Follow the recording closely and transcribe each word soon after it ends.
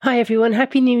Hi everyone,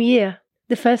 Happy New Year!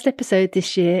 The first episode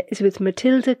this year is with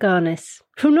Matilde Garnes.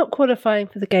 From not qualifying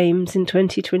for the Games in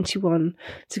 2021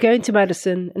 to going to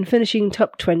Madison and finishing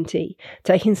top 20,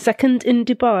 taking second in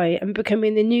Dubai and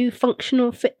becoming the new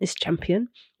functional fitness champion,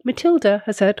 Matilde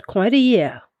has had quite a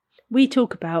year. We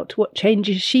talk about what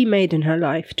changes she made in her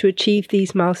life to achieve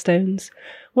these milestones,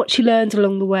 what she learned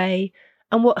along the way,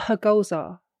 and what her goals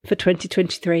are for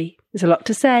 2023. There's a lot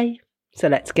to say, so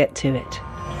let's get to it.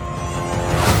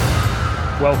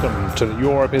 Welcome to the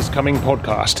Europe is Coming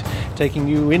podcast, taking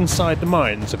you inside the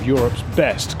minds of Europe's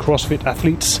best CrossFit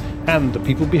athletes and the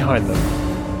people behind them.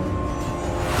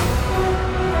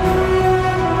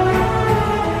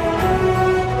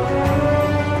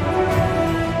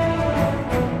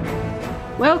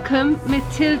 Welcome,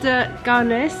 Matilde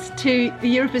Garnes, to the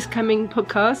Europe is Coming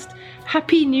podcast.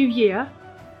 Happy New Year.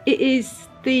 It is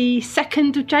the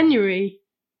 2nd of January.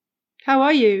 How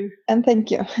are you? And thank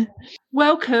you.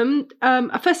 Welcome.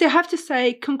 Firstly, I have to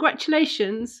say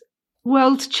congratulations,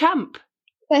 world champ.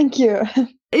 Thank you.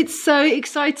 It's so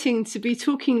exciting to be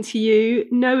talking to you,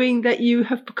 knowing that you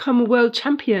have become a world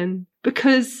champion,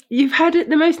 because you've had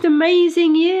the most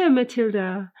amazing year, Matilde.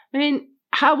 I mean,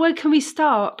 where can we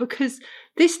start? Because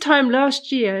this time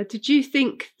last year, did you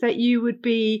think that you would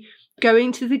be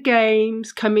going to the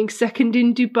Games, coming second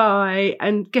in Dubai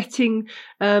and getting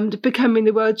becoming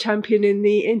the world champion in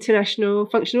the international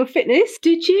functional fitness?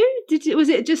 Did you? Was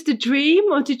it just a dream,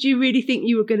 or did you really think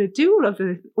you were going to do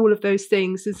all of those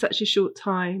things in such a short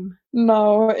time?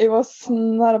 No, it was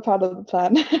not a part of the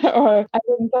plan, or I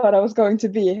didn't thought I was going to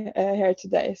be here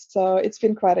today. So it's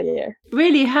been quite a year. It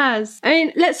really has. I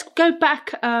mean, let's go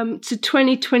back to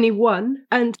 2021,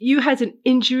 and you had an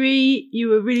injury. You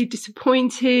were really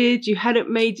disappointed. You hadn't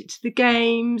made it to the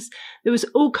Games. There was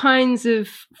all kinds of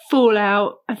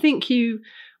fallout. I think you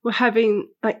were having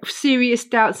serious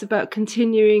doubts about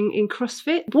continuing in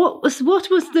CrossFit. What was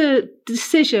the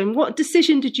decision? What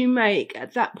decision did you make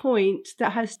at that point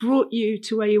that has brought you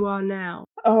to where you are now?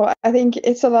 Oh, I think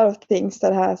it's a lot of things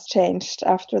that has changed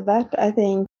after that. I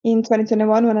think in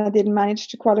 2021, when I didn't manage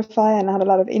to qualify and I had a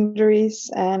lot of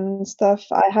injuries and stuff,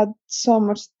 I had so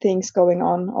much things going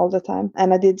on all the time.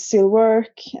 And I did still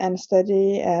work and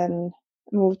study and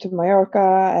moved to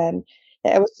Mallorca, and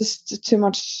it was just too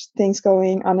much things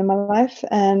going on in my life.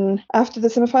 And after the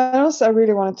semifinals, I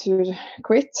really wanted to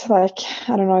quit. I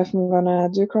don't know if I'm going to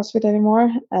do CrossFit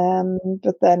anymore.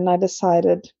 But then I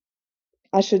decided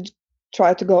I should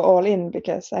try to go all in,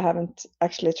 because I haven't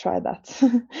actually tried that.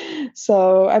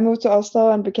 So I moved to Oslo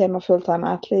and became a full-time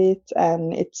athlete,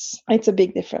 and it's a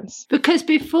big difference. Because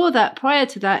before that, prior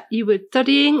to that, you were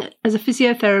studying as a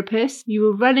physiotherapist, you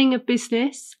were running a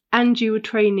business, and you were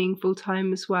training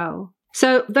full-time as well.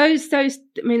 So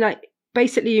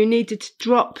basically you needed to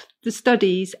drop the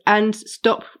studies and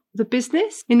stop the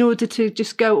business in order to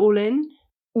just go all in?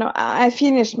 No, I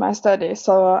finished my studies,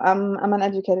 so I'm an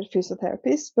educated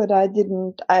physiotherapist, but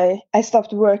I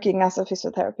stopped working as a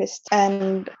physiotherapist,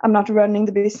 and I'm not running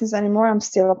the business anymore. I'm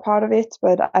still a part of it,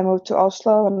 but I moved to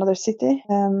Oslo, another city,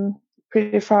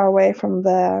 pretty far away from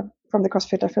the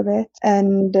CrossFit affiliate,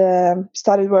 and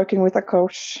started working with a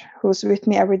coach who's with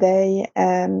me every day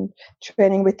and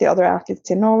training with the other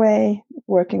athletes in Norway,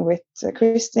 working with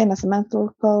Kristin as a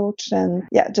mental coach, and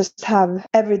just have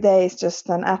every day is just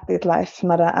an athlete life,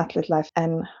 not an athlete life,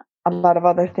 and a lot of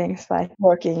other things like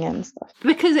working and stuff.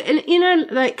 Because,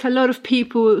 a lot of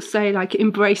people say,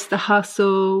 embrace the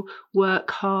hustle, work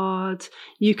hard,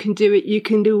 you can do it, you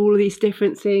can do all these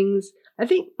different things. I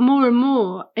think more and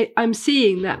more I'm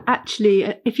seeing that actually,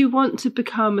 if you want to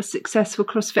become a successful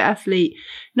CrossFit athlete,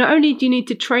 not only do you need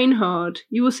to train hard,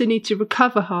 you also need to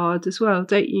recover hard as well,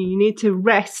 don't you? You need to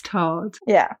rest hard.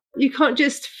 Yeah. You can't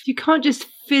just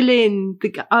fill in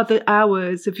the other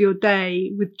hours of your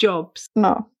day with jobs.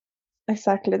 No.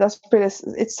 Exactly.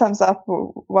 It sums up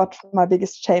what my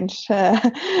biggest change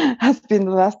has been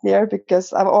the last year,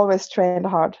 because I've always trained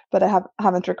hard, but I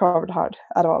haven't recovered hard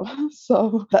at all.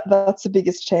 So that's the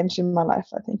biggest change in my life,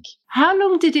 I think. How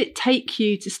long did it take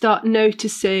you to start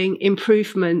noticing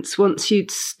improvements once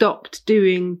you'd stopped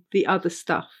doing the other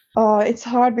stuff? Oh, it's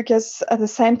hard, because at the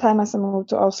same time as I moved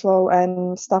to Oslo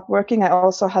and stopped working, I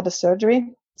also had a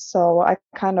surgery. So I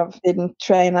kind of didn't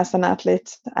train as an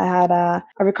athlete. I had a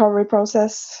recovery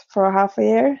process for half a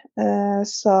year.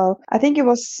 So I think it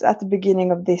was at the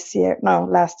beginning of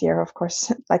last year, of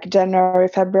course, January,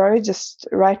 February, just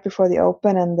right before the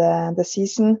Open and the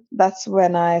season. That's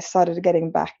when I started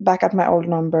getting back at my old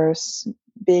numbers,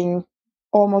 being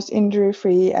almost injury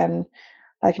free. And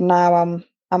now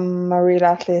I'm a real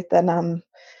athlete, and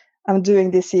I'm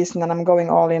doing this season, and I'm going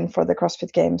all in for the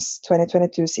CrossFit Games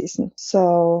 2022 season.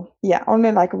 So yeah,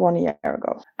 only like 1 year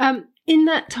ago. In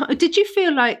that time, did you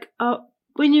feel like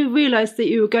when you realised that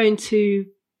you were going to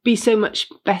be so much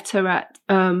better at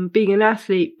being an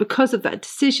athlete because of that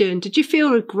decision, did you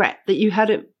feel regret that you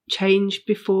hadn't changed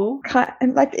before?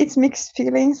 Like, it's mixed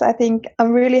feelings. I think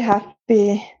I'm really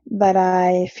happy that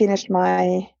I finished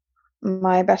my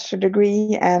bachelor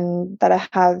degree and that I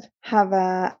have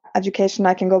a education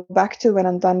I can go back to when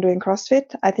I'm done doing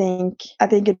CrossFit. I think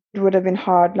it would have been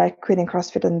hard, like quitting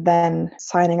CrossFit and then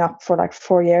signing up for like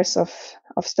 4 years of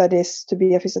studies to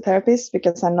be a physiotherapist,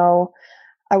 because I know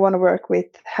I want to work with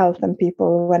health and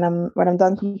people when I'm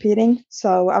done competing.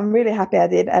 So I'm really happy I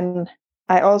did, and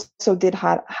I also did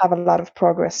have a lot of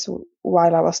progress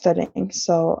while I was studying.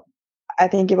 So I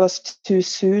think it was too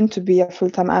soon to be a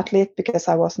full-time athlete because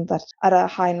I wasn't at a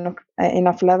high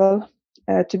enough level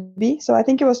to be. So I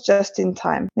think it was just in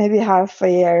time. Maybe half a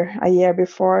year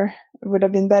before would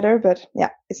have been better. But yeah,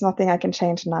 it's nothing I can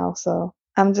change now. So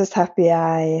I'm just happy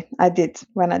I did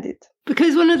when I did.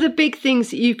 Because one of the big things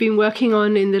that you've been working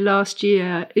on in the last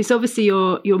year is obviously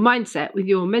your mindset with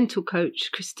your mental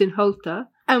coach, Kristin Holter.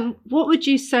 And what would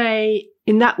you say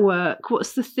in that work,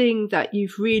 what's the thing that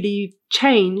you've really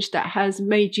changed that has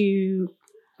made you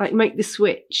like make the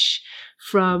switch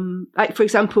from, like, for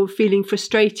example, feeling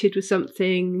frustrated with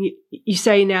something? You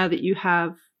say now that you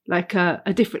have like a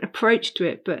different approach to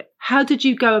it, but how did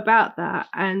you go about that?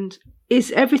 And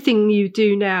is everything you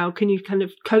do now, can you kind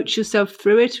of coach yourself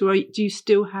through it, or do you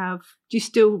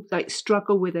still like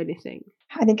struggle with anything?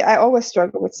 I think I always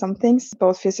struggle with some things,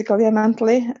 both physically and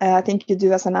mentally. I think you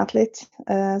do as an athlete.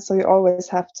 So you always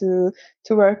have to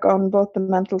work on both the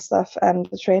mental stuff and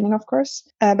the training, of course.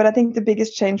 But I think the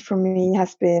biggest change for me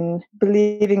has been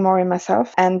believing more in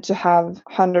myself and to have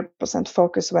 100%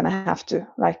 focus when I have to,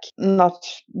 like not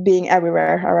being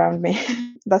everywhere around me.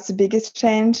 That's the biggest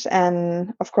change.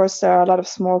 And of course, there are a lot of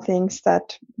small things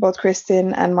that both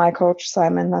Kristin and my coach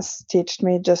Simon has taught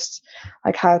me, just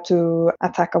like how to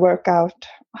attack a workout,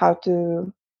 how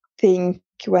to think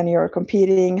when you're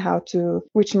competing,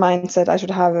 which mindset I should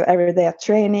have every day at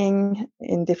training,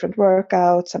 in different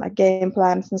workouts and like game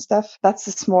plans and stuff. That's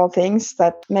the small things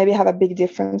that maybe have a big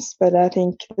difference. But I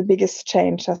think the biggest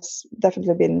change has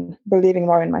definitely been believing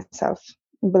more in myself,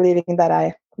 believing that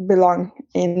I belong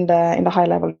in the high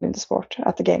level in the sport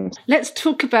at the games. Let's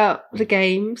talk about the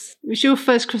games. It was your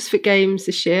first CrossFit Games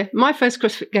this year. My first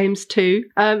CrossFit Games too.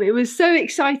 It was so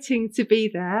exciting to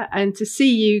be there and to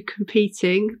see you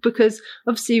competing, because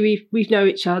obviously we know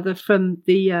each other from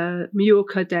the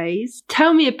Mallorca days.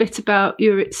 Tell me a bit about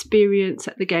your experience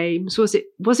at the games. Was it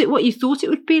what you thought it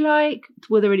would be like?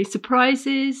 Were there any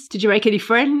surprises? Did you make any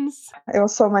friends? It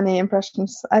was so many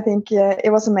impressions. I think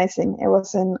it was amazing. It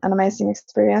was an amazing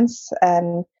experience.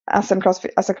 And as a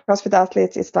CrossFit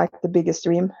athlete, it's like the biggest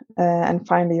dream, and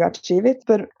finally you achieve it.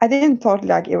 But I didn't thought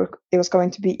like it was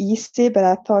going to be easy, but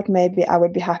I thought maybe I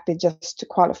would be happy just to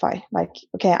qualify. Like,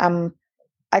 okay,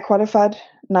 I qualified.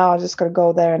 Now I just got to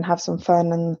go there and have some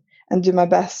fun and do my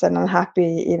best, and I'm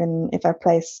happy even if I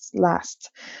place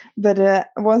last. But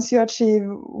once you achieve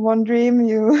one dream,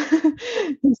 you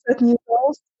set new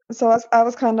goals. So I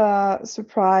was kind of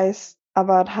surprised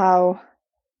about how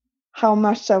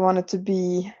much I wanted to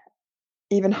be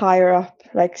even higher up,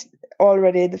 like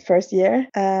already the first year.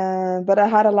 But I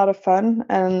had a lot of fun.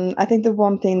 And I think the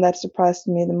one thing that surprised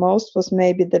me the most was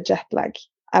maybe the jet lag.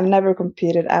 I've never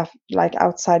competed like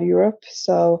outside Europe.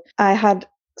 So I had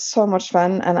so much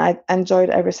fun and I enjoyed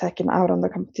every second out on the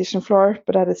competition floor.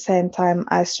 But at the same time,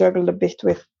 I struggled a bit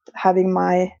with having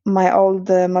my old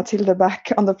Matilde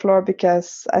back on the floor,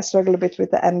 because I struggle a bit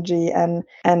with the energy and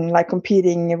like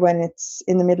competing when it's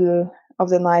in the middle of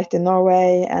the night in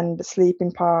Norway and the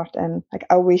sleeping part. And like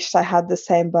I wish I had the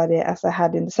same body as I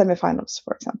had in the semifinals,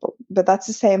 for example. But that's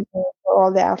the same for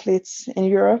all the athletes in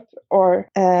Europe, or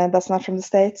that's not from the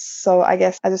States. So I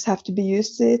guess I just have to be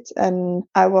used to it, and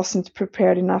I wasn't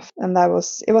prepared enough. And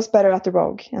it was better at the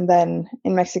Rogue and then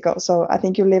in Mexico. So I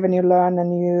think you live and you learn,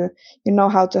 and you know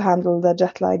how to handle the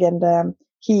jet lag and the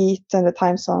heat and the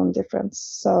time zone difference.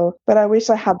 So, but I wish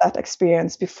I had that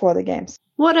experience before the games.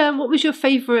 What was your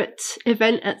favourite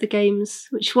event at the games?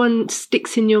 Which one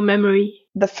sticks in your memory?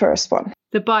 The first one.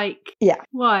 The bike? Yeah.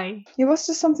 Why? It was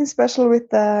just something special with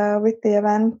the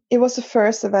event. It was the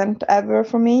first event ever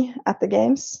for me at the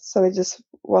games. So it just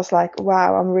was like,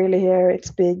 wow, I'm really here.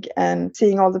 It's big. And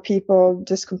seeing all the people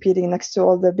just competing next to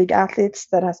all the big athletes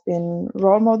that has been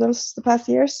role models the past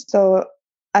years. So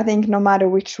I think no matter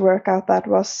which workout that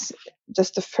was,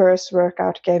 just the first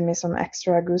workout gave me some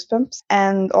extra goosebumps.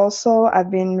 And also, I've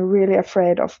been really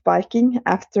afraid of biking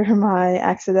after my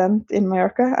accident in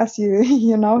Mallorca, as you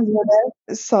you know, you were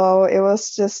there. So it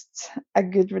was just a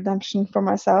good redemption for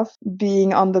myself,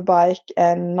 being on the bike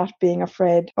and not being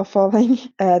afraid of falling,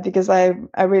 because I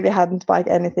really hadn't biked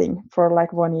anything for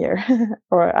like 1 year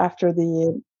or after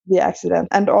the accident.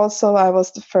 And also, I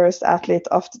was the first athlete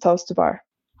off the toaster bar.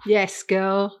 Yes,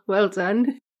 girl. Well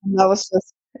done. And that was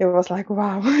just, it was like,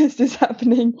 wow, is this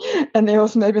happening? And it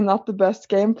was maybe not the best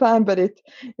game plan, but it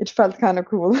felt kind of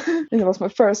cool. It was my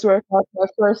first workout, my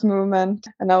first movement,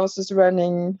 and I was just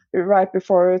running right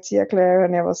before Tia Claire,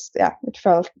 and it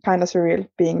felt kind of surreal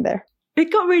being there. It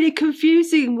got really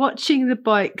confusing watching the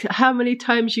bike, how many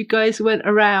times you guys went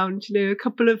around. A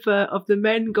couple of the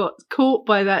men got caught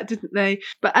by that, didn't they?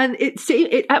 And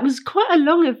it was quite a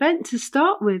long event to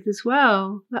start with as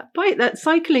well. That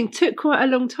cycling took quite a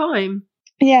long time.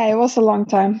 Yeah, it was a long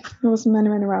time. It was many,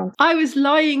 many rounds. I was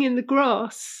lying in the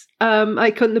grass,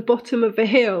 like on the bottom of a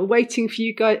hill, waiting for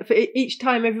you guys. For each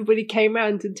time everybody came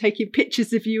round and taking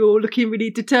pictures of you all looking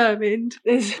really determined.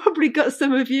 There's probably got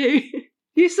some of you.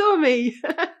 You saw me.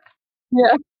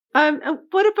 Yeah. And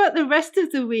what about the rest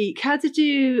of the week? How did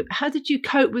you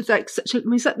cope with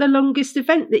was that the longest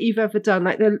event that you've ever done?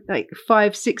 Like the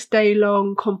 5-6 day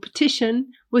long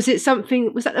competition? Was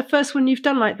that the first one you've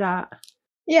done like that?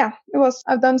 Yeah, it was.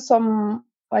 I've done some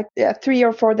 3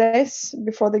 or 4 days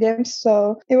before the games,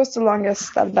 so it was the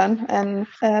longest I've done. And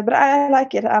but I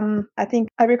like it. I think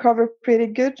I recovered pretty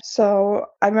good. So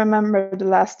I remember the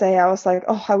last day I was like,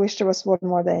 oh, I wish there was one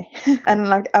more day. And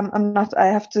like I'm not. I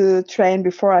have to train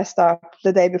before I start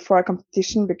the day before a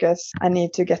competition because I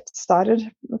need to get started,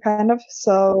 kind of.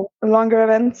 So longer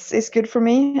events is good for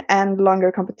me, and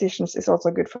longer competitions is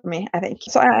also good for me, I think.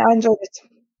 So I enjoyed it.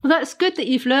 Well, that's good that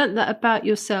you've learned that about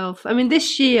yourself. I mean,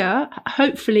 this year,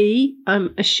 hopefully,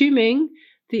 I'm assuming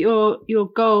that your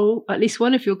goal, at least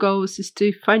one of your goals, is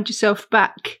to find yourself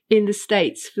back in the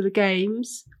States for the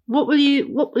games. What will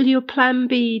your plan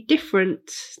be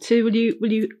different to? Will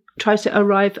you try to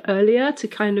arrive earlier to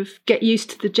kind of get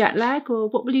used to the jet lag, or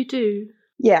what will you do?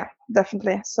 Yeah,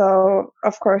 definitely. So,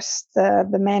 of course,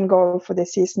 the main goal for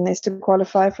this season is to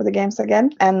qualify for the games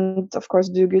again and, of course,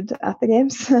 do good at the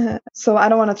games. So I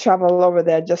don't want to travel over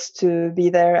there just to be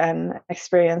there and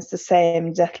experience the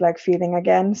same jet lag feeling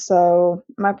again. So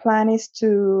my plan is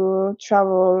to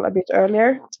travel a bit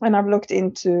earlier, and I've looked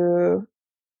into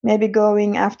maybe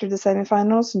going after the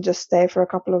semifinals and just stay for a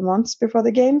couple of months before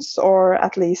the games, or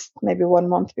at least maybe 1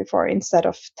 month before instead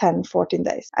of 10-14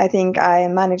 days. I think I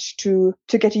managed to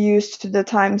get used to the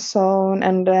time zone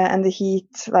and the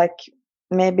heat, like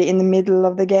maybe in the middle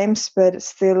of the games, but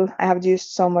still I have used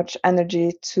so much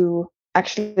energy to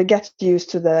actually get used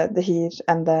to the heat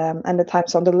and the time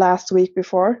zone the last week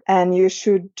before. And you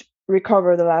should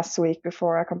recover the last week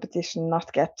before a competition,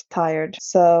 not get tired.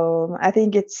 So I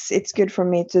think it's good for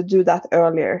me to do that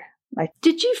earlier.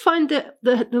 Did you find that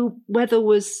the weather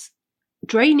was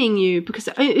draining you? Because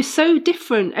it was so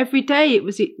different every day. It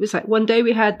was like one day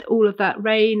we had all of that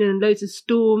rain and loads of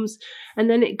storms, and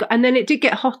then it did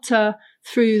get hotter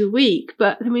through the week.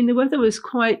 But I mean, the weather was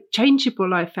quite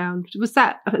changeable, I found. Was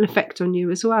that an effect on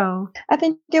you as well? I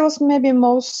think it was maybe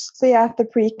mostly at the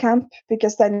pre-camp,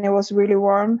 because then it was really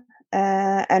warm.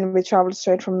 And we traveled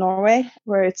straight from Norway,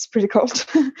 where it's pretty cold,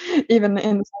 even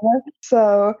in the summer.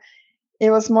 So it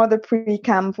was more the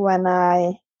pre-camp when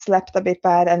I slept a bit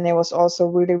bad, and it was also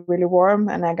really, really warm,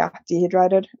 and I got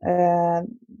dehydrated,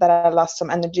 that I lost some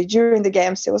energy. During the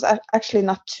games, it was actually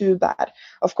not too bad.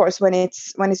 Of course, when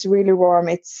it's really warm,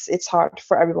 it's hard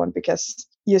for everyone because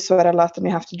you sweat a lot and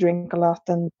you have to drink a lot.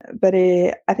 But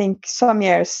I think some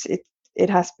years it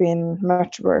has been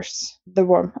much worse, the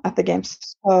warm at the games.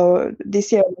 So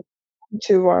this year was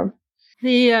too warm.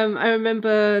 I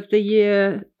remember the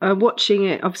year watching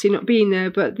it, obviously not being there,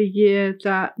 but the year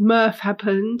that Murph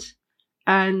happened,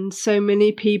 and so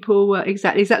many people were is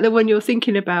that the one you're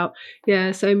thinking about?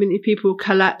 Yeah, so many people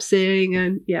collapsing,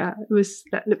 and yeah,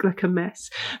 that looked like a mess.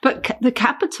 But the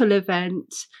Capital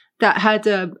event, that had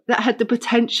the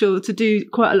potential to do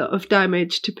quite a lot of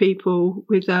damage to people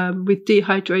with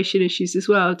dehydration issues as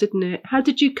well, didn't it? How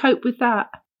did you cope with that?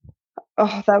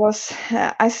 Oh, that was.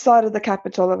 I started the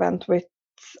Capital event with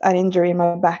an injury in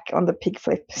my back on the pig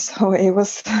flip, so it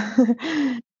was.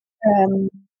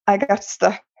 I got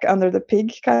stuck under the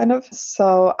pig, kind of.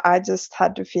 So I just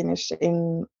had to finish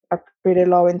in a pretty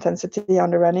low intensity on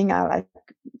the running. I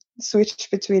switch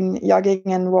between jogging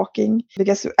and walking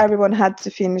because everyone had to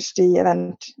finish the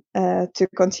event to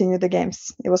continue the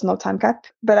games. It was no time cap.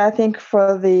 But I think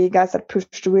for the guys that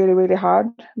pushed really, really hard,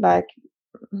 like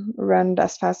ran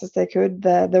as fast as they could,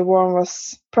 the warm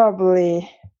was probably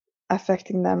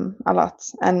affecting them a lot,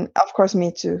 and of course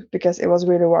me too, because it was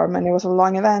really warm and it was a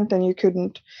long event and you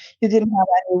didn't have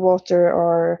any water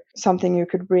or something you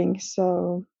could bring,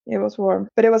 so it was warm.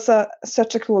 But it was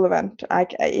such a cool event.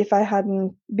 If I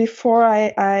hadn't, before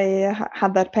I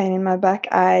had that pain in my back,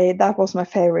 that was my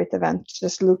favorite event,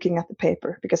 just looking at the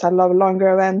paper, because I love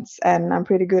longer events and I'm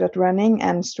pretty good at running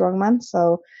and strongman,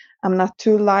 so I'm not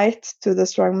too light to the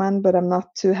strongman, but I'm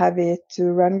not too heavy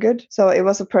to run good. So it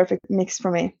was a perfect mix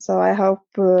for me. So I hope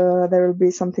there will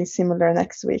be something similar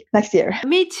next year.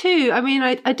 Me too. I mean,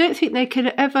 I don't think I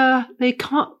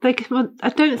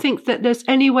don't think that there's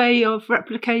any way of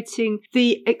replicating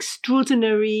the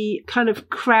extraordinary kind of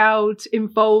crowd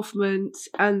involvement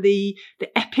and the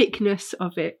epicness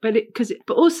of it.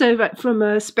 But also, like, from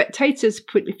a spectator's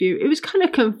point of view, it was kind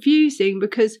of confusing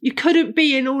because you couldn't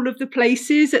be in all of the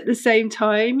places at the same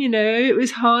time. You know, it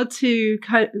was hard to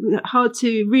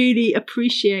really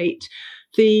appreciate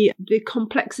the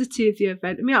complexity of the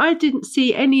event. I mean, I didn't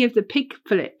see any of the pig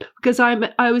flip because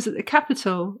I was at the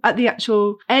Capitol at the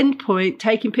actual end point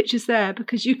taking pictures there,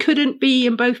 because you couldn't be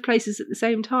in both places at the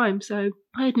same time. So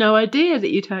I had no idea that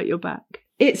you'd hurt your back.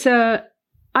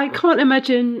 I can't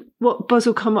imagine what Buzz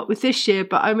will come up with this year,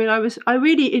 but I mean, I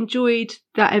really enjoyed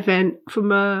that event.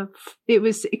 It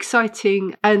was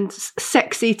exciting and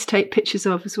sexy to take pictures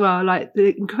of as well, like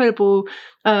the incredible,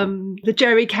 the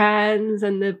jerry cans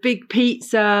and the big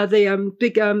pizza, the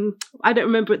big, I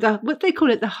don't remember what they call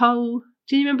it, the whole.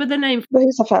 Do you remember the name? The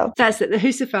Husafell. That's it, the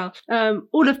Husafell.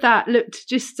 All of that looked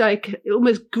just like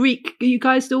almost Greek. You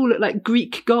guys all look like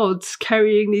Greek gods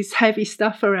carrying these heavy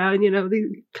stuff around, you know, these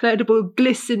incredible,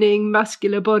 glistening,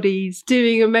 muscular bodies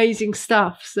doing amazing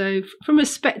stuff. So from a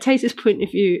spectator's point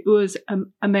of view, it was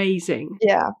amazing.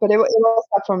 Yeah, but it was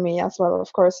that for me as well.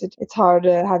 Of course, it's hard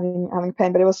having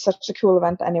pain, but it was such a cool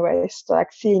event anyways.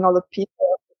 Like seeing all the people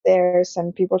there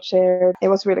and people cheered. It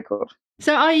was really cool.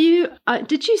 So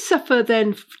did you suffer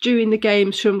then during the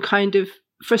games from kind of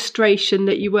frustration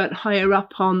that you weren't higher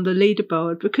up on the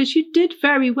leaderboard? Because you did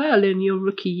very well in your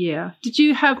rookie year. Did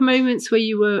you have moments where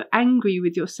you were angry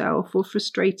with yourself or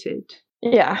frustrated?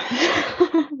 Yeah,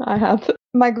 I had.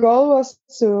 My goal was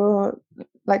to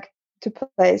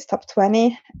place top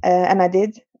 20, and I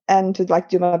did. And to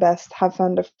do my best, have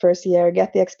fun the first year,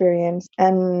 get the experience.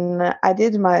 And I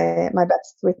did my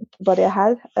best with the body I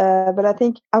had. But I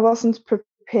think I wasn't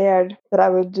prepared that I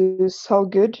would do so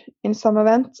good in some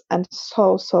events and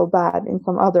so bad in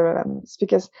some other events,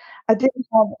 because I didn't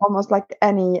have almost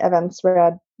any events where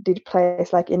I did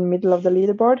place in the middle of the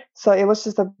leaderboard. So it was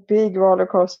just a big roller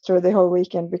coaster the whole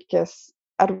weekend, because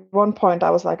at one point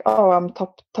I was like, oh, I'm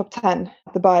top 10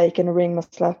 at the bike and ring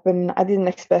muscle up, and I didn't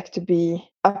expect to be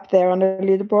up there on the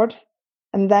leaderboard.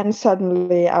 And then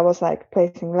suddenly I was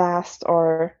placing last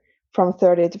or from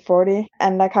 30 to 40,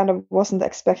 and I kind of wasn't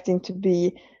expecting to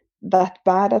be that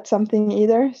bad at something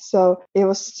either. So it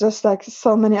was just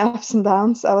so many ups and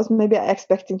downs. I was maybe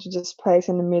expecting to just place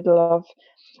in the middle of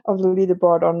the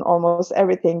leaderboard on almost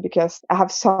everything, because I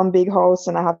have some big holes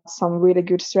and I have some really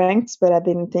good strengths, but I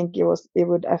didn't think it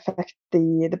would affect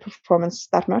the performance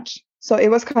that much. So it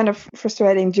was kind of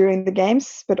frustrating during the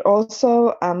games, but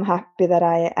also I'm happy that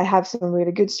I have some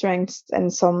really good strengths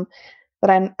and some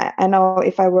that I know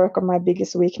if I work on my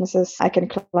biggest weaknesses, I can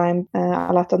climb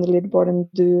a lot on the leaderboard and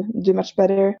do much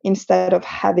better, instead of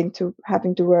having to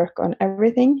work on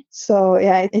everything. So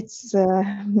yeah, it's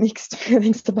mixed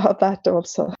feelings about that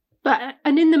also.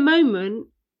 And in the moment,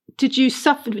 did you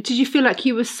suffer? Did you feel like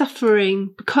you were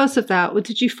suffering because of that, or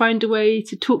did you find a way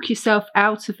to talk yourself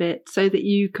out of it so that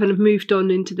you kind of moved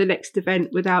on into the next event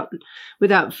without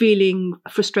feeling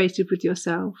frustrated with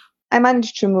yourself? I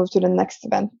managed to move to the next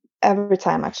event every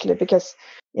time, actually, because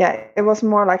it was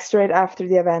more straight after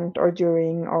the event or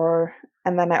during,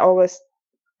 and then I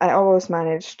always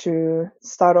managed to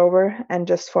start over and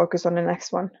just focus on the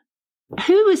next one.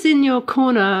 Who was in your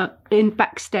corner in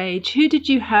backstage? Who did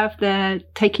you have there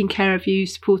taking care of you,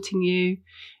 supporting you,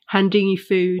 handing you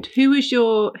food? Who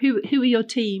were your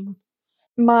team?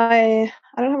 I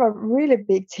don't have a really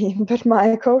big team, but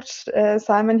my coach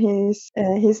Simon, he's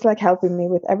helping me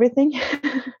with everything.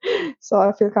 So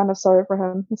I feel kind of sorry for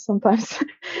him sometimes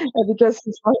because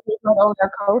he's not only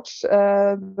a coach,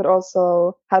 but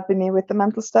also helping me with the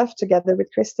mental stuff together with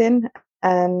Kristin.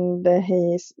 and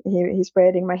he's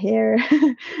braiding my hair.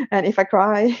 And if I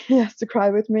cry, he has to cry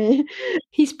with me.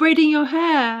 He's braiding your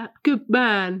hair. Good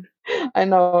man. I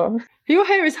know. Your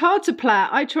hair is hard to plait.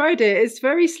 I tried it. It's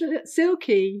very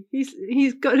silky.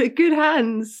 He's got good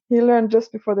hands. He learned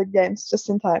just before the games, just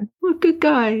in time. What a good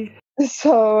guy.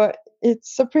 So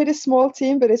it's a pretty small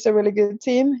team, but it's a really good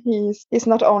team. He's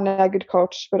not only a good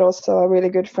coach, but also a really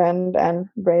good friend and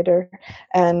braider.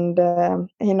 And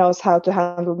he knows how to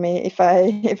handle me if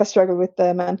I struggle with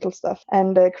the mental stuff.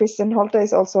 And Kristen Holte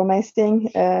is also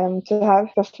amazing to have,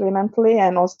 especially mentally,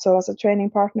 and also as a training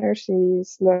partner.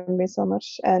 She's learned me so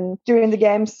much. And during the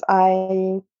games,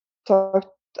 I talked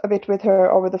a bit with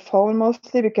her over the phone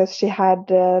mostly because she had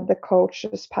the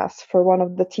coach's pass for one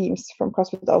of the teams from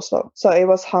CrossFit Oslo. So it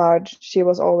was hard. She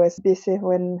was always busy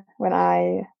when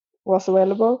I was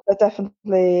available, but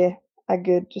definitely a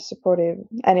good supportive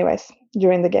anyways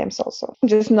during the games also.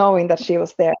 Just knowing that she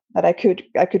was there, that I could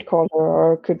call her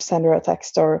or could send her a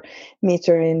text or meet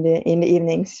her in the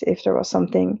evenings if there was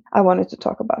something I wanted to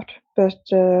talk about.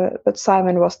 But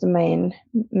Simon was the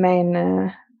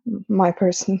main my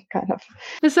person, kind of.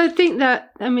 Because I think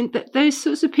that those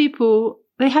sorts of people,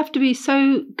 they have to be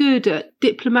so good at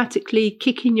diplomatically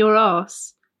kicking your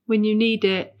ass when you need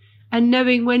it and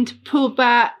knowing when to pull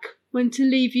back, when to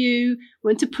leave you,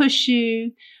 when to push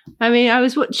you. I mean, I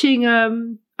was watching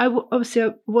I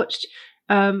watched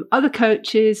other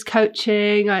coaches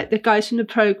coaching, like the guys from the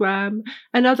program,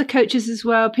 and other coaches as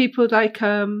well. People like,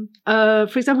 for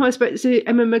example, I spoke to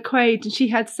Emma McQuaid, and she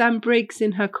had Sam Briggs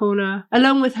in her corner,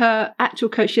 along with her actual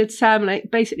coach. She had Sam like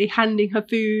basically handing her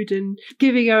food and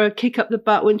giving her a kick up the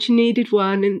butt when she needed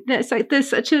one. And that's like there's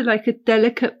such a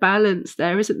delicate balance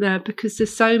there, isn't there? Because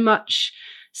there's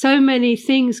so many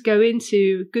things go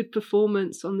into good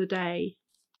performance on the day.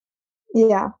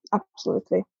 Yeah,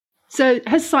 absolutely. So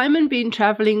has Simon been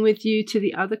travelling with you to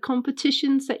the other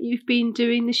competitions that you've been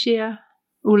doing this year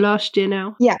or last year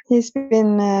now? Yeah, he's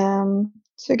been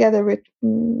together with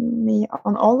me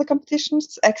on all the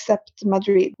competitions except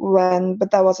Madrid,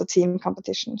 but that was a team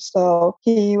competition. So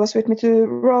he was with me to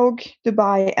Rogue,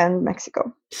 Dubai and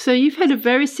Mexico. So you've had a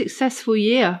very successful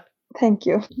year. Thank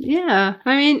you. Yeah,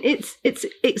 I mean it's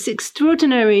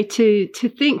extraordinary to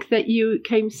think that you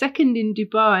came second in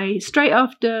Dubai straight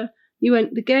after you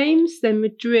went the games, then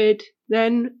Madrid,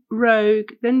 then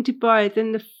Rogue, then Dubai,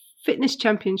 then the fitness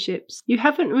championships. You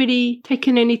haven't really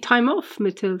taken any time off,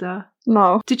 Matilda.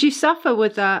 No. Did you suffer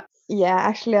with that? Yeah,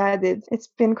 actually I did. It's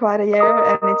been quite a year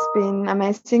and it's been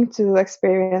amazing to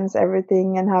experience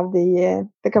everything and have the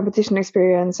competition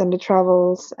experience and the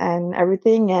travels and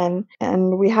everything.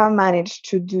 And we have managed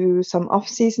to do some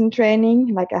off-season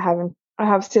training. Like I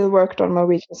have still worked on my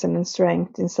weakness and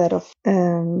strength instead of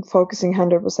focusing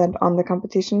 100% on the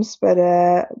competitions, but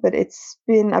it's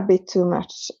been a bit too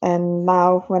much. And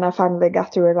now when I finally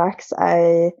got to relax,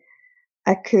 I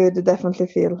could definitely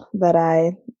feel that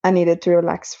I needed to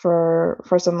relax for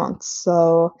some months.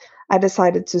 So I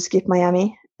decided to skip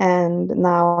Miami, and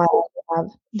now I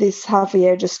have this half a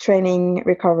year just training,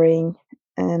 recovering,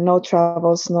 and no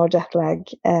travels, no jet lag,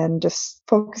 and just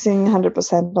focusing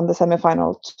 100% on the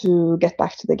semifinal to get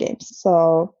back to the games.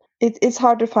 So it's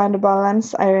hard to find a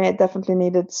balance. I definitely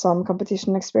needed some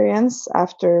competition experience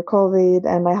after COVID,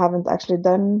 and I haven't actually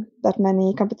done that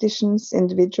many competitions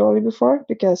individually before,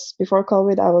 because before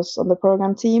COVID I was on the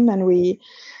program team and we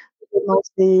did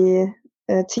mostly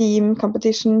team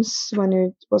competitions when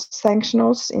it was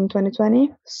sanctionals in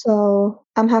 2020. So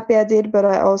I'm happy I did, but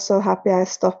I also happy I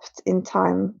stopped in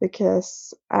time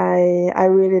because I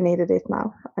really needed it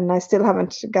now. And I still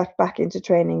haven't got back into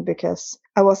training because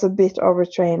I was a bit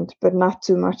overtrained, but not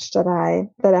too much that I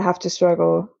have to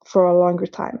struggle for a longer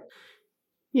time.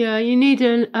 Yeah, you need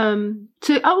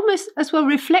to almost as well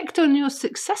reflect on your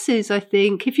successes, I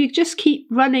think. If you just keep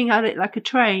running at it like a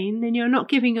train, then you're not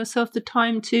giving yourself the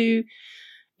time to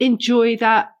enjoy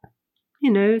that,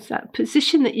 that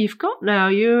position that you've got now.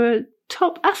 You're a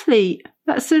top athlete.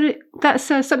 That's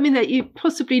something that you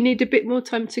possibly need a bit more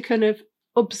time to kind of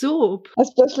absorb.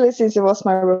 Especially since it was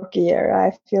my rookie year.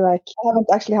 I feel like I haven't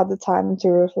actually had the time to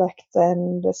reflect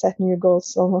and set new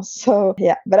goals almost. So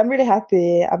yeah, but I'm really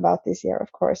happy about this year,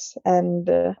 of course. And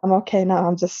I'm okay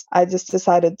now. I just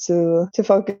decided to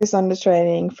focus on the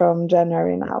training from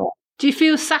January now. Do you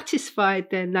feel satisfied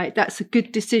then? Like that's a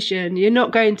good decision. You're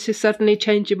not going to suddenly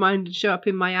change your mind and show up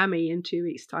in Miami in 2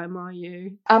 weeks' time, are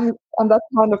you? I'm that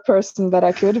kind of person that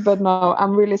I could, but no,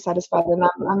 I'm really satisfied, and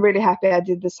I'm really happy I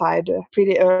did decide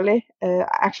pretty early,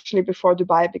 actually before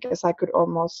Dubai, because I could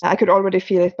already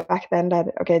feel it back then that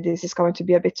okay, this is going to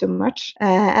be a bit too much,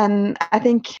 and I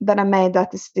think that I made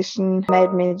that decision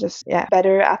made me just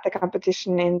better at the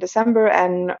competition in December,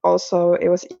 and also it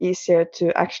was easier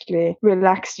to actually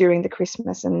relax during the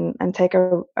Christmas and take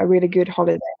a really good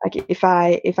holiday. Like if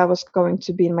I was going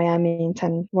to be in Miami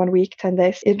in 1 week, 10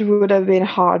 days, it would have been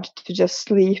hard to just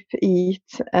sleep,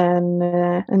 eat,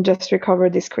 and just recover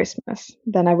this Christmas.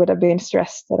 Then I would have been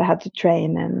stressed that I had to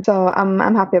train, and so I'm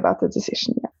happy about the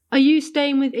decision. Yeah. Are you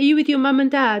with your mum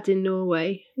and dad in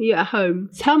Norway? Are you at home?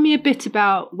 Tell me a bit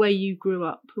about where you grew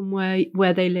up and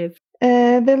where they live.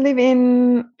 They live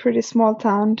in a pretty small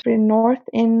town, pretty north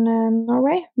in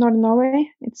northern Norway.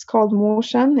 It's called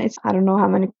Mosjøen. I don't know how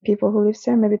many people who lives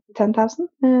there, maybe 10,000.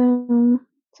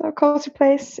 So a cozy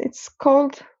place. It's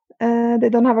cold. They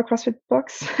don't have a CrossFit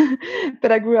box,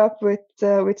 but I grew up with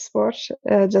sports.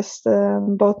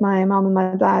 Both my mom and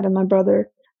my dad and my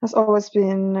brother has always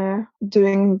been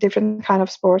doing different kind of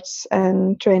sports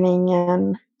and training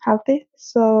and healthy.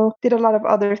 So did a lot of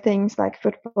other things like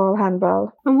football,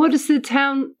 handball. And what's the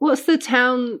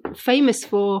town famous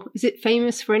for? Is it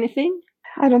famous for anything?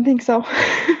 I don't think so.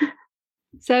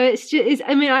 So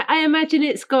I imagine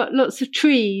it's got lots of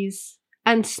trees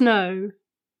and snow.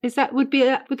 Would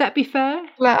that be fair?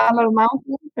 A lot of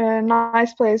mountains,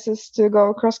 nice places to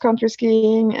go cross-country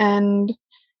skiing, and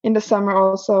in the summer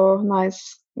also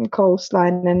nice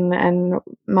coastline and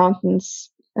mountains.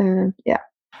 Yeah.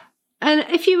 And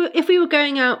if we were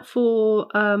going out for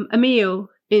a meal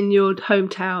in your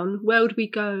hometown, where would we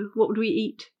go? What would we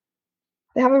eat?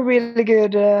 They have a really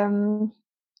good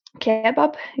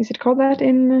kebab. Is it called that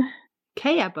in?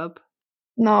 Kebab?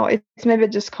 No, it's maybe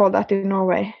just called that in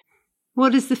Norway.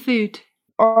 What is the food?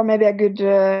 Or maybe a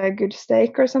good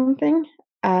steak or something.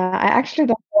 I actually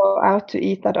don't go out to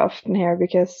eat that often here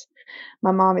because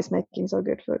my mom is making so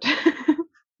good food.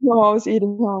 I'm always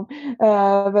eating home.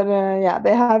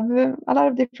 They have a lot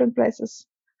of different places.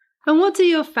 And what do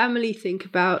your family think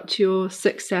about your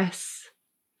success?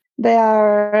 They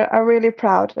are really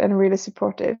proud and really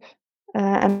supportive.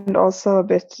 And also a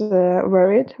bit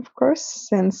worried, of course,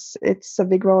 since it's a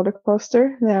big roller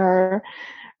coaster. They are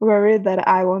worried that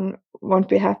I won't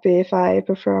be happy if I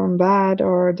perform bad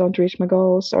or don't reach my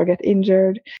goals or get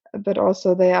injured. But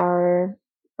also they are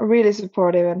really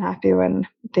supportive and happy when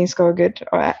things go good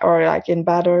or like in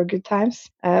bad or good times.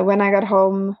 When I got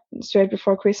home straight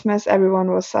before Christmas,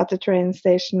 everyone was at the train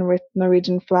station with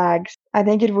Norwegian flags. I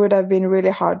think it would have been really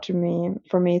hard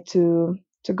for me to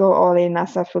go all in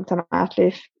as a full-time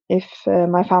athlete if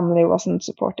my family wasn't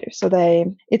supportive. So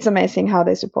it's amazing how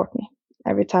they support me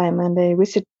every time, and they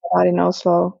visit a lot in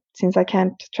Oslo since I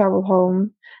can't travel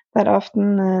home that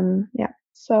often, and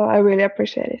so I really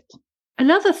appreciate it.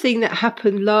 Another thing that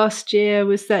happened last year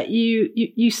was that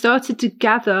you started to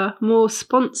gather more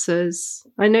sponsors.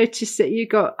 I noticed that you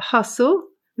got Hustle,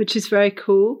 which is very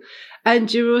cool,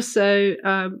 and you're also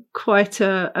quite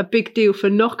a big deal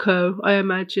for Nocco, I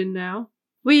imagine now.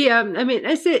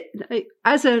 As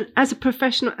a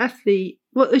professional athlete,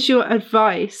 what is your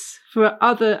advice for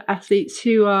other athletes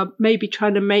who are maybe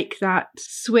trying to make that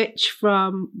switch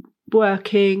from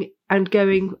working and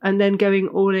going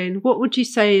all in? What would you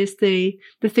say is the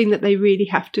thing that they really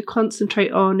have to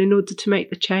concentrate on in order to make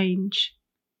the change?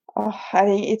 Oh, I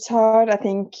think it's hard. I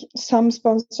think some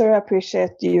sponsors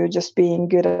appreciate you just being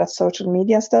good at social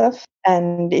media stuff,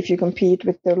 and if you compete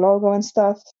with their logo and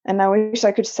stuff. And I wish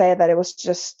I could say that it was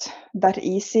just that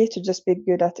easy to just be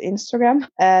good at Instagram.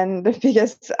 And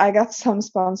because I got some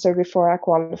sponsor before I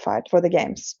qualified for the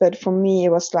games, but for me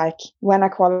it was like when I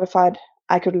qualified,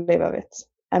 I could live of it.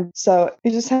 And so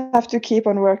you just have to keep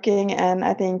on working. And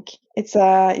I think you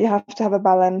have to have a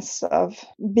balance of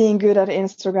being good at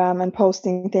Instagram and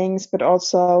posting things, but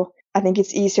also I think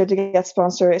it's easier to get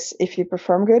sponsors if you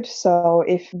perform good. So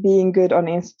if being good on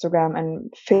Instagram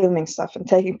and filming stuff and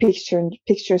taking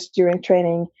pictures during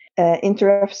training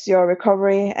interrupts your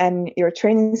recovery and your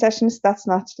training sessions, that's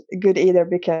not good either,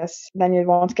 because then you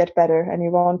won't get better and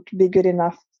you won't be good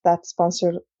enough that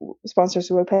sponsors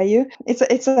will pay you.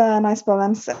 It's a nice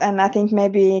balance, and I think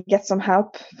maybe get some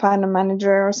help, find a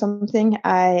manager or something.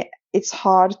 It's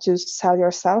hard to sell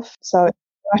yourself, so it's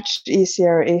much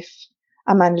easier if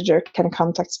a manager can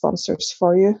contact sponsors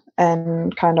for you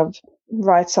and kind of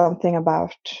write something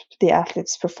about the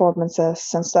athletes' performances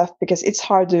and stuff, because it's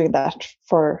hard doing that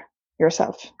for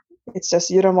yourself. It's just,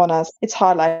 you don't want to, it's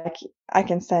hard. Like I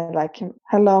can say like,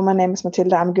 hello, my name is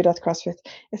Matilda, I'm good at CrossFit.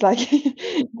 It's like,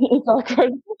 it's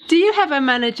awkward. Do you have a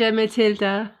manager,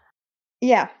 Matilda?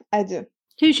 Yeah, I do.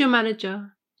 Who's your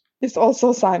manager? It's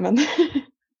also Simon.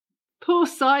 Poor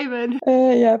Simon.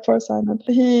 Yeah, poor Simon.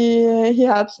 He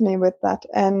helps me with that,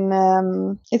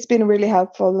 and it's been really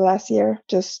helpful the last year,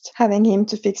 just having him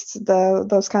to fix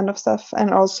those kind of stuff,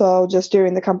 and also just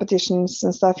during the competitions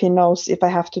and stuff, he knows if I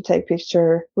have to take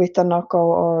picture with a Noko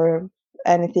or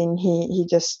anything,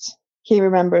 he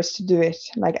remembers to do it.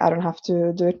 Like I don't have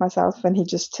to do it myself, and he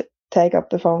just take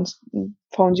up the phone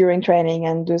during training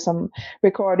and do some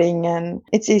recording, and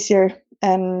it's easier.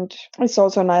 And it's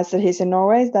also nice that he's in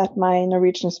Norway, that my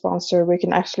Norwegian sponsor, we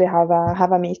can actually have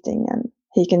a meeting and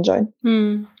he can join.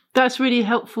 That's really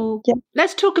helpful. Yeah.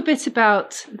 Let's talk a bit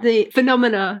about the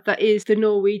phenomena that is the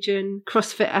Norwegian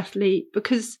CrossFit athlete,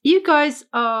 because you guys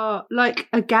are like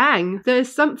a gang.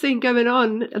 There's something going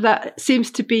on that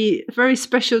seems to be very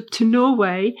special to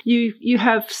Norway. You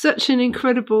have such an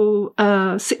incredible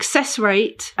success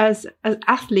rate as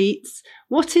athletes.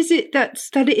 What is it that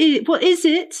it is? What is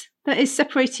it that is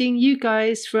separating you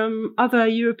guys from other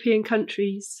European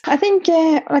countries? I think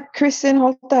like Kristin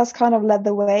Holte has kind of led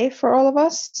the way for all of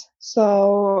us.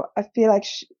 So I feel like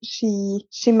she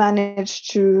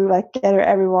managed to like gather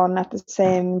everyone at the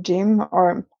same gym,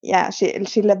 or yeah,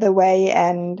 she led the way.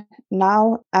 And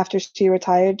now after she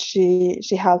retired, she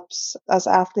helps us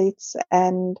athletes,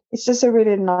 and it's just a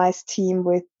really nice team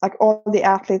with like all the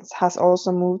athletes has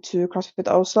also moved to CrossFit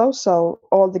Oslo. So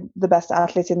all the best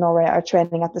athletes in Norway are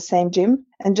training at the same gym,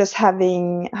 and just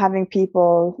having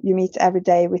people you meet every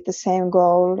day with the same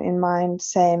goal in mind,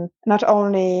 same, not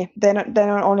only they don't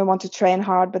only want to train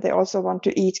hard, but they also want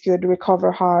to eat good, recover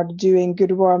hard, doing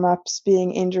good warm-ups,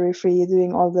 being injury free,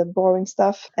 doing all the boring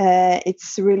stuff.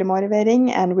 It's really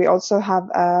motivating, and we also have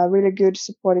a really good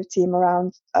supportive team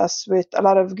around us with a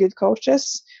lot of good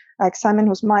coaches, like Simon,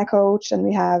 who's my coach, and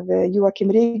we have Joachim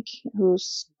Rigg, who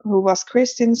was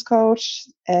Kristin's coach.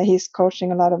 He's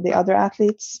coaching a lot of the other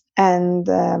athletes, and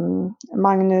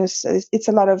Magnus.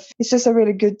 It's just a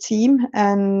really good team.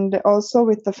 And also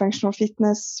with the Functional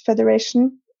Fitness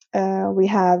Federation, we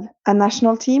have a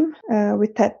national team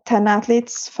with 10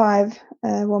 athletes, 5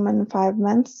 women, 5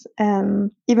 men.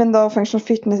 Even though functional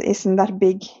fitness isn't that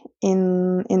big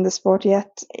in the sport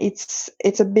yet,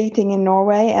 it's a big thing in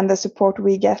Norway, and the support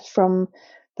we get from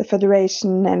the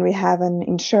federation, and we have an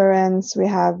insurance, we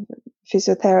have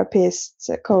physiotherapists,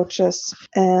 coaches.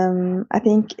 I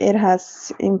think it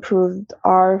has improved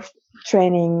our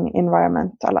training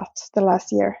environment a lot the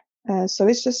last year. So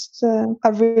it's just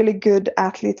a really good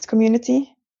athletes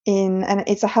community, and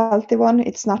it's a healthy one.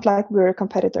 It's not like we're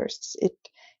competitors.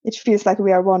 It feels like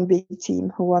we are one big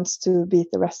team who wants to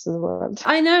beat the rest of the world.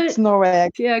 I know. It's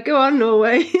Norway. Yeah, go on,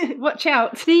 Norway. Watch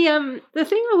out. The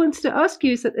thing I wanted to ask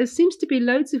you is that there seems to be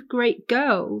loads of great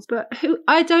girls, but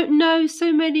I don't know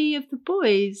so many of the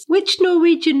boys. Which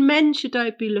Norwegian men should I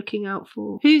be looking out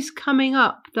for? Who's coming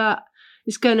up that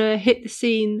is going to hit the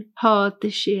scene hard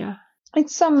this year?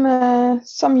 It's some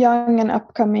young and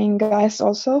upcoming guys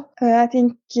also. I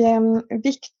think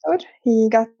Victor, he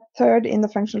got 3rd in the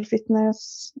functional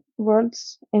fitness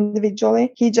worlds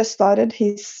individually. He just started.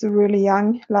 He's really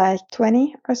young, like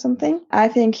 20 or something. I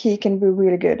think he can be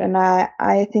really good, and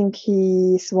I think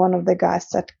he's one of the guys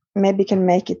that maybe can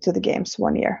make it to the games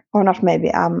one year, or not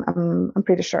maybe. I'm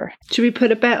pretty sure. Should we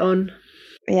put a bet on?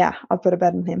 Yeah, I'll put a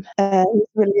bet on him. He's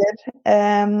really good.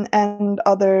 And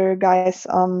other guys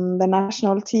on the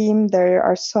national team, there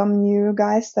are some new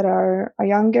guys that are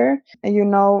younger.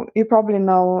 You probably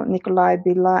know Nikolai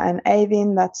Billa and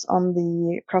Eivind, that's on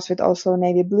the CrossFit Oslo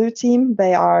Navy Blue team.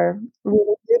 They are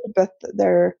really good, but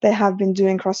they have been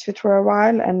doing CrossFit for a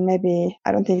while, and maybe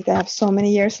I don't think they have so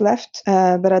many years left.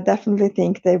 But I definitely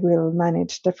think they will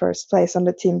manage the first place on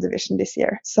the team division this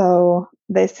year. So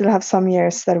they still have some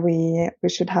years that we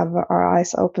should have our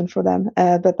eyes open for them.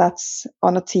 But that's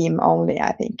on a team only,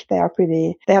 I think. They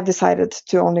have decided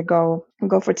to only go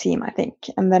for team, I think.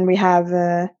 And then we have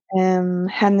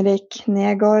Henrik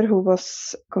Negård, who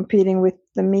was competing with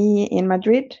me in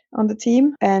Madrid on the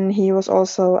team, and he was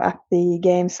also at the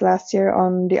games last year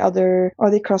on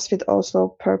the CrossFit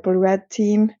Oslo Purple Red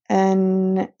team,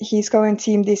 and he's going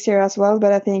team this year as well.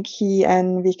 But I think he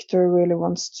and Victor really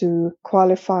wants to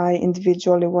qualify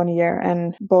individually one year,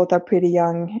 and both are pretty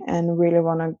young and really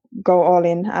want to go all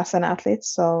in as an athlete.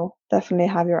 So definitely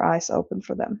have your eyes open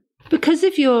for them. Because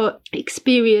of your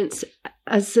experience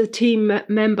as a team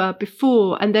member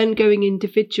before and then going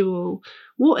individual,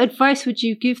 what advice would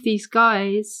you give these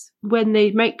guys when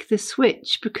they make the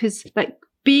switch? Because like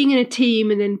being in a team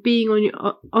and then being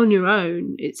on your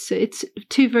own, it's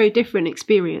two very different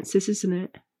experiences, isn't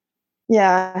it?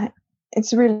 Yeah,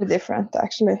 it's really different,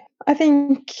 actually. I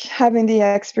think having the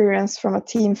experience from a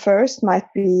team first might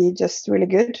be just really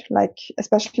good, like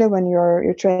especially when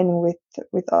you're training with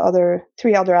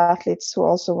three other athletes who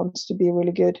also wants to be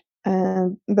really good.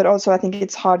 But also I think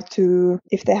it's hard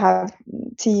if they have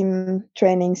team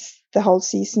trainings the whole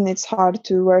season, it's hard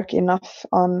to work enough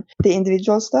on the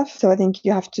individual stuff. So I think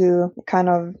you have to kind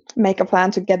of make a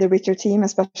plan together with your team,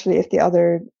 especially if the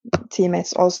other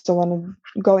teammates also want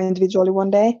to go individually one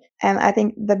day. And I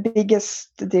think the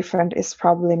biggest difference is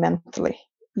probably mentally.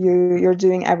 You're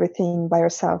doing everything by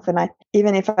yourself. And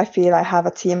even if I feel I have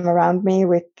a team around me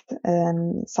with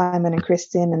Simon and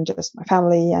Kristin and just my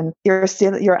family, and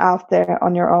you're out there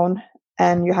on your own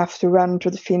and you have to run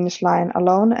to the finish line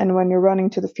alone. And when you're running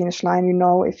to the finish line, you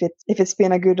know if it's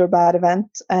been a good or bad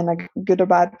event and a good or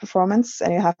bad performance,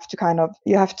 and you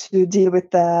have to deal with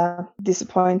the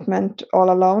disappointment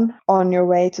all alone on your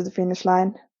way to the finish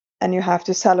line. And you have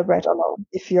to celebrate alone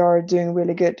if you're doing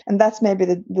really good. And that's maybe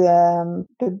the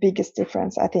biggest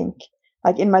difference, I think.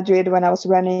 Like in Madrid, when I was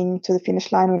running to the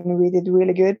finish line, when we did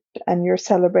really good and you're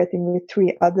celebrating with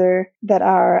three other that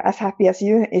are as happy as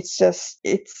you, it's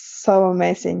so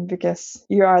amazing because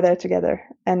you are there together.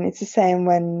 And it's the same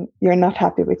when you're not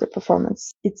happy with your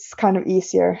performance. It's kind of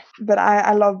easier, but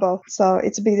I love both. So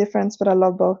it's a big difference, but I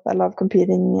love both. I love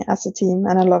competing as a team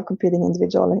and I love competing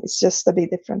individually. It's just a big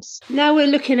difference. Now we're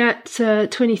looking at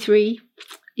 23.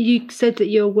 You said that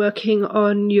you're working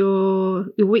on your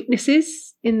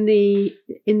weaknesses in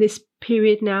this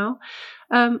period now.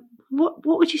 What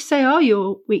would you say are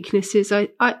your weaknesses?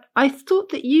 I thought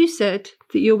that you said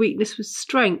that your weakness was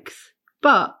strength,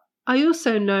 but I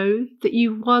also know that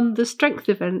you won the strength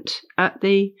event at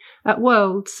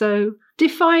Worlds. So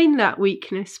define that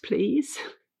weakness, please.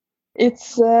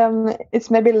 It's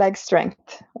maybe leg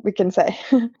strength, we can say.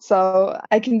 So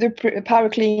I can do power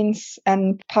cleans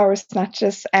and power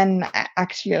snatches, and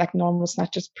actually like normal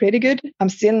snatches pretty good. I'm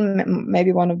still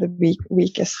maybe one of the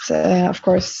weakest, of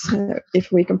course,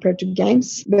 if we compare to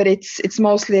games. But it's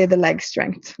mostly the leg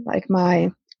strength, like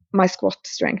my squat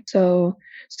strength. So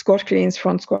squat cleans,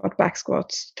 front squat, back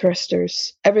squats,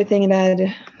 thrusters, everything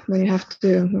that when you have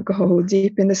to go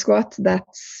deep in the squat,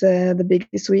 that's the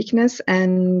biggest weakness,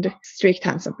 and strict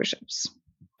handstand push-ups.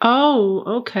 Oh,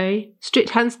 okay. Strict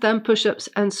handstand push-ups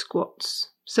and squats.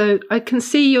 So I can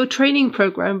see your training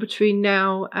program between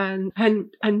now and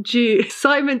June.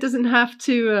 Simon doesn't have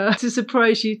to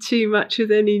surprise you too much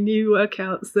with any new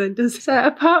workouts then, does it? So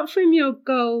apart from your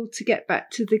goal to get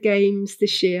back to the games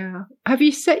this year, have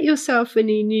you set yourself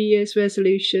any New Year's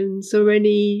resolutions or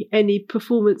any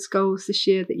performance goals this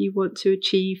year that you want to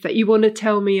achieve, that you want to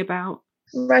tell me about?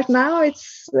 Right now,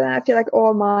 it's I feel like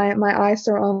all my eyes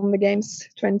are on the games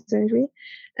 2023.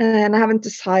 And I haven't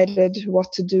decided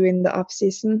what to do in the off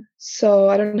season. So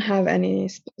I don't have any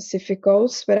specific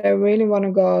goals, but I really want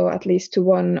to go at least to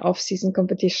one off-season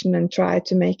competition and try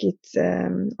to make it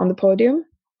on the podium.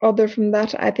 Other from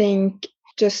that, I think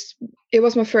it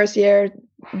was my first year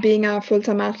being a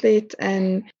full-time athlete,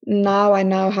 and now I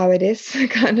know how it is,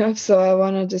 kind of. So I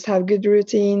want to just have good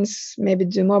routines, maybe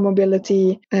do more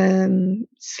mobility,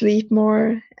 sleep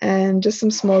more, and just some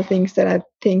small things that I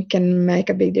think can make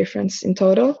a big difference in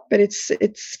total. But it's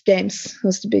games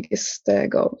was the biggest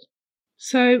goal.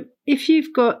 So if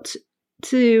you've got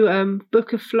to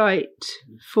book a flight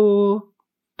for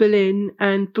Berlin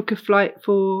and book a flight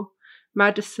for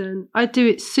Madison, I'd do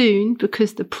it soon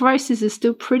because the prices are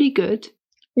still pretty good.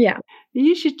 Yeah.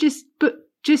 You should just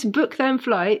book them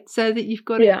flights so that you've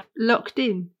got it locked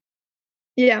in.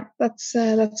 Yeah, that's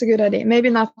a good idea. Maybe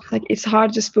not, like it's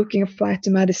hard just booking a flight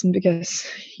to Madison because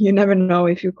you never know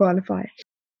if you qualify.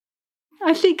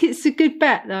 I think it's a good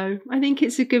bet though. I think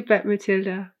it's a good bet,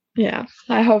 Matilde. Yeah,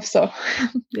 I hope so.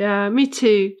 Yeah, me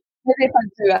too. Maybe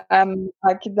if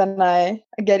I do, then I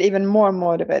get even more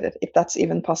motivated, if that's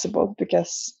even possible,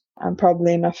 because I'm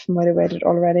probably enough motivated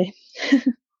already.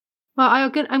 Well,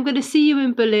 I'm going to see you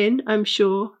in Berlin, I'm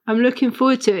sure. I'm looking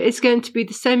forward to it. It's going to be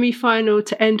the semi-final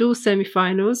to end all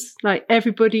semi-finals, like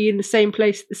everybody in the same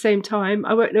place at the same time.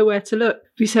 I won't know where to look.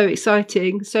 It'll be so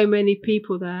exciting. So many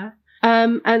people there.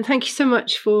 And thank you so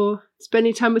much for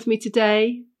spending time with me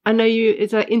today. I know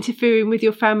it's interfering with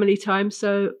your family time,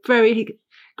 so very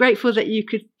grateful that you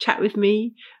could chat with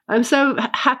me. I'm so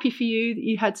happy for you that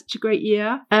you had such a great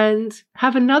year, and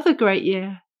have another great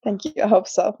year. Thank you. I hope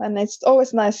so. And it's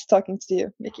always nice talking to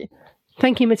you, Vicky.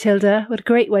 Thank you, Matilde. What a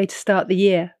great way to start the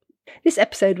year. This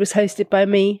episode was hosted by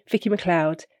me, Vicky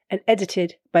McLeod, and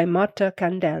edited by Marta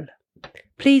Candel.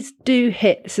 Please do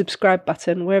hit the subscribe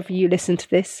button wherever you listen to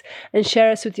this and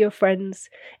share us with your friends.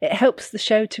 It helps the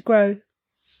show to grow.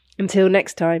 Until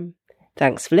next time,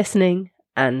 thanks for listening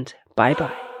and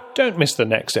bye-bye. Don't miss the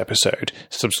next episode.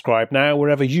 Subscribe now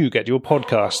wherever you get your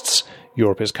podcasts.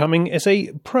 Europe is Coming is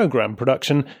a programme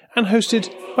production and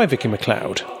hosted by Vicky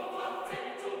McLeod.